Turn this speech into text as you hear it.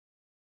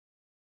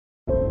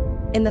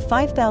In the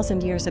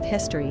 5,000 years of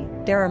history,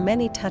 there are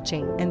many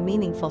touching and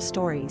meaningful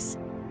stories.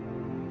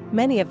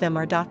 Many of them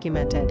are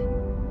documented.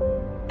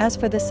 As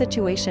for the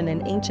situation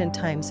in ancient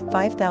times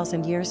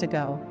 5,000 years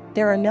ago,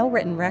 there are no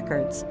written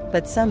records,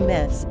 but some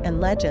myths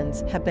and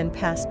legends have been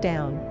passed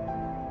down.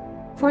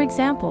 For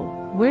example,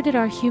 where did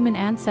our human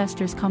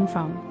ancestors come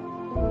from?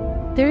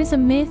 There is a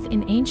myth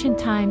in ancient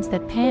times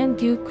that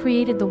Pan-gu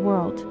created the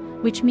world,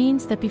 which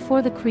means that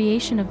before the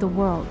creation of the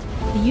world,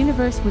 the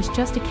universe was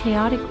just a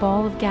chaotic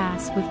ball of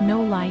gas with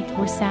no light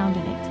or sound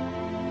in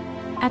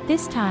it. At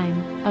this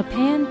time, a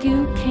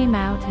Pan-gu came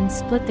out and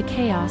split the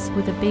chaos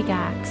with a big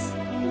axe.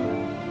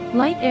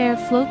 Light air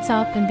floats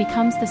up and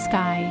becomes the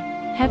sky,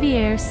 heavy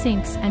air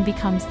sinks and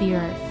becomes the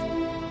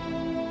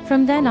earth.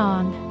 From then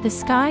on, the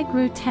sky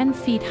grew 10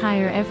 feet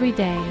higher every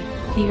day,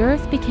 the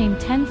earth became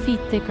 10 feet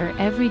thicker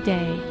every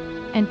day,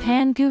 and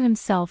Pan-gu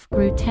himself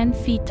grew 10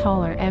 feet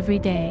taller every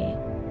day.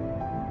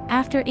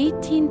 After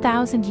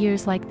 18,000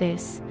 years like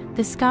this,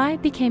 the sky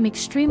became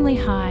extremely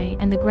high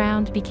and the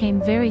ground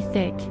became very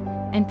thick,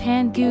 and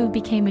Pan-gu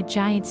became a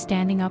giant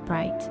standing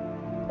upright.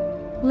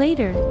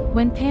 Later,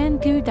 when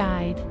Pan-gu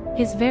died,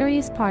 his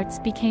various parts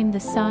became the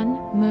sun,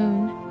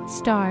 moon,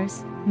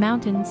 stars,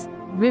 mountains,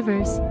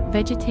 rivers,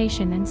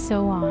 vegetation and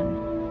so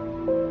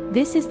on.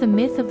 This is the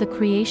myth of the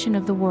creation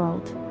of the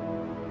world.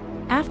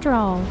 After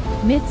all,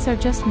 myths are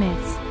just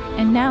myths,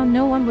 and now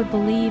no one would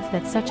believe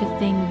that such a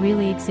thing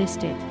really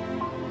existed.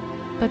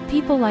 But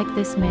people like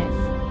this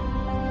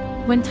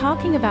myth. When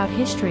talking about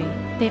history,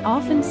 they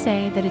often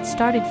say that it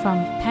started from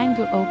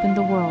Pan-gu opened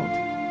the world.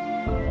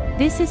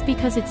 This is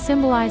because it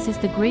symbolizes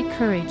the great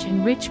courage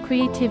and rich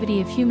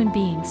creativity of human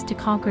beings to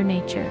conquer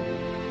nature.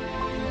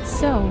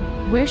 So,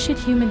 where should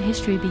human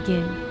history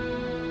begin?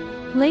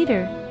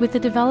 Later, with the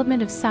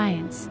development of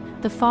science,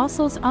 the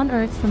fossils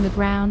unearthed from the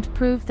ground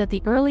proved that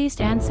the earliest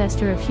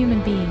ancestor of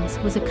human beings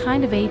was a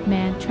kind of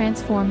ape-man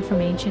transformed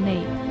from ancient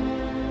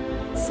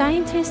ape.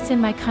 Scientists in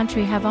my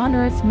country have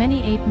unearthed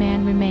many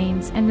ape-man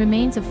remains and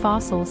remains of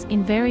fossils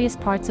in various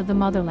parts of the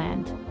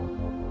motherland.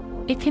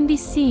 It can be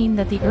seen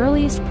that the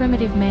earliest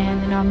primitive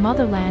man in our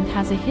motherland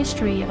has a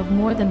history of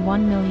more than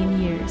 1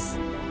 million years.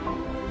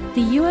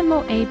 The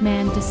Yuanmo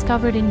ape-man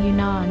discovered in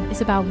Yunnan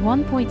is about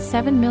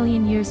 1.7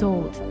 million years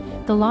old.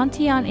 The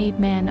Lantian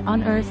ape-man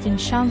unearthed in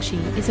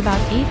Shaanxi is about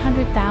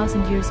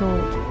 800,000 years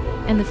old,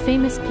 and the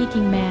famous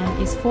Peking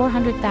man is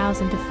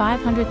 400,000 to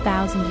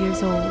 500,000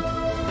 years old.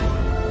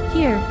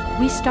 Here,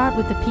 we start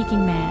with the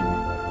Peking man.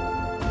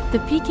 The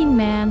Peking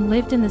man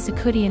lived in the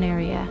Zhejiang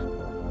area.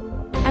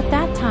 At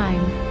that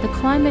time, the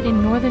climate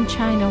in northern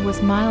China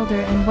was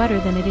milder and wetter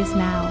than it is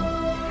now.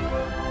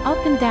 Up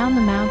and down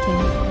the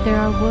mountain, there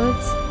are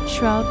woods,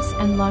 shrubs,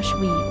 and lush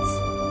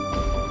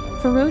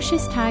weeds.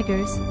 Ferocious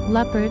tigers,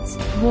 leopards,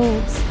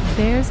 wolves,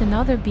 bears and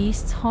other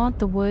beasts haunt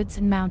the woods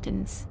and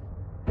mountains.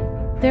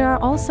 There are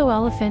also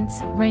elephants,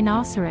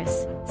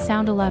 rhinoceros,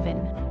 sound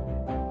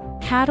 11,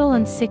 cattle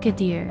and sika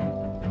deer.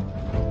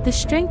 The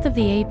strength of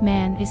the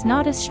ape-man is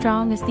not as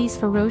strong as these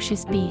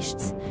ferocious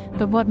beasts,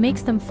 but what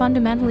makes them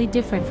fundamentally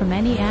different from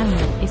any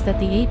animal is that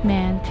the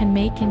ape-man can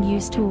make and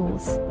use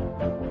tools.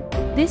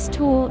 This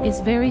tool is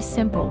very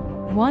simple.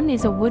 One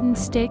is a wooden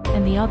stick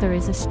and the other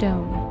is a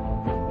stone.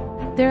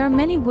 There are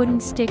many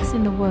wooden sticks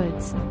in the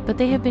woods, but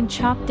they have been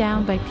chopped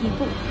down by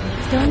people.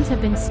 Stones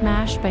have been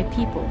smashed by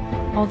people.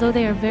 Although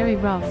they are very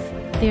rough,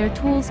 they are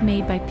tools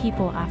made by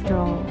people after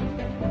all.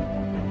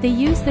 They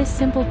use this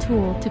simple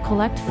tool to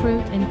collect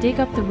fruit and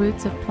dig up the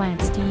roots of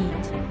plants to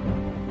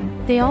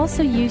eat. They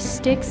also use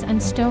sticks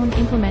and stone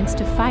implements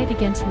to fight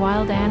against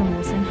wild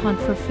animals and hunt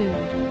for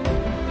food.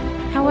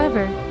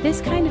 However, this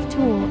kind of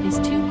tool is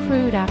too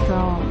crude after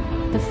all.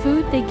 The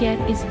food they get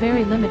is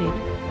very limited.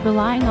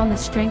 Relying on the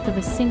strength of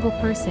a single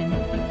person,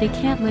 they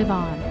can't live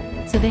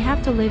on, so they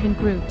have to live in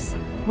groups,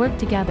 work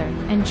together,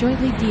 and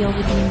jointly deal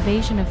with the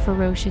invasion of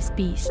ferocious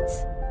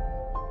beasts.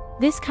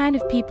 This kind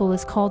of people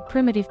is called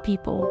primitive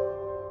people.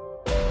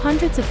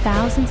 Hundreds of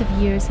thousands of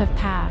years have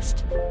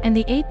passed, and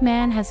the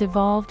ape-man has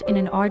evolved in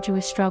an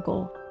arduous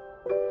struggle.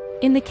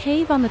 In the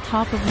cave on the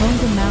top of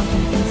Longun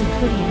Mountain in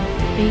Zhejiang,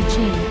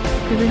 Beijing,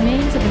 the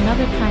remains of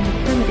another kind of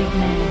primitive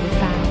man were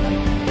found.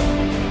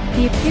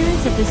 The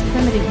appearance of this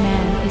primitive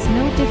man is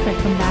no different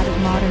from that of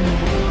modern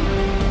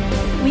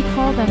man. We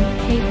call them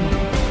cavemen.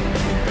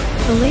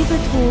 The labor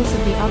tools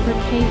of the upper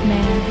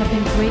caveman have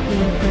been greatly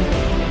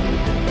improved.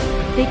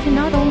 They can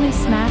not only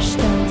smash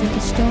stones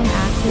into stone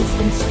axes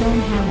and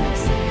stone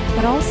hammers,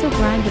 but also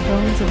grind the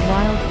bones of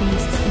wild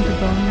beasts into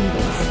bone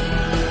needles.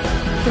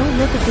 Don't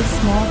look at this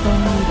small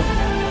bone needle.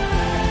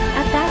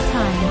 At that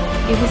time,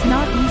 it was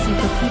not easy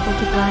for people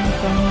to grind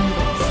bone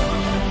needles.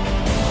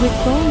 With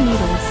bone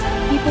needles,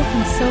 people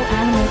can sew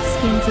animal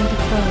skins into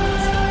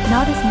clothes,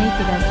 not as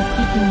naked as the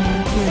Peking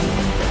man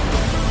period.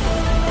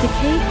 The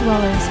cave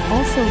dwellers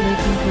also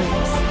lived in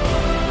groups.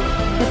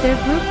 But their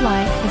group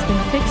life has been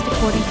fixed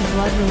according to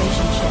blood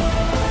relationship.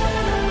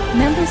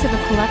 Members of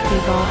a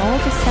collective are all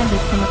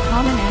descended from a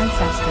common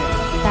ancestor,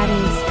 that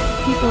is,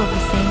 people of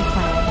the same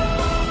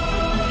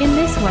clan. In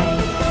this way,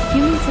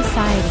 human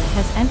society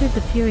has entered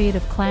the period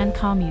of clan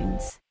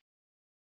communes.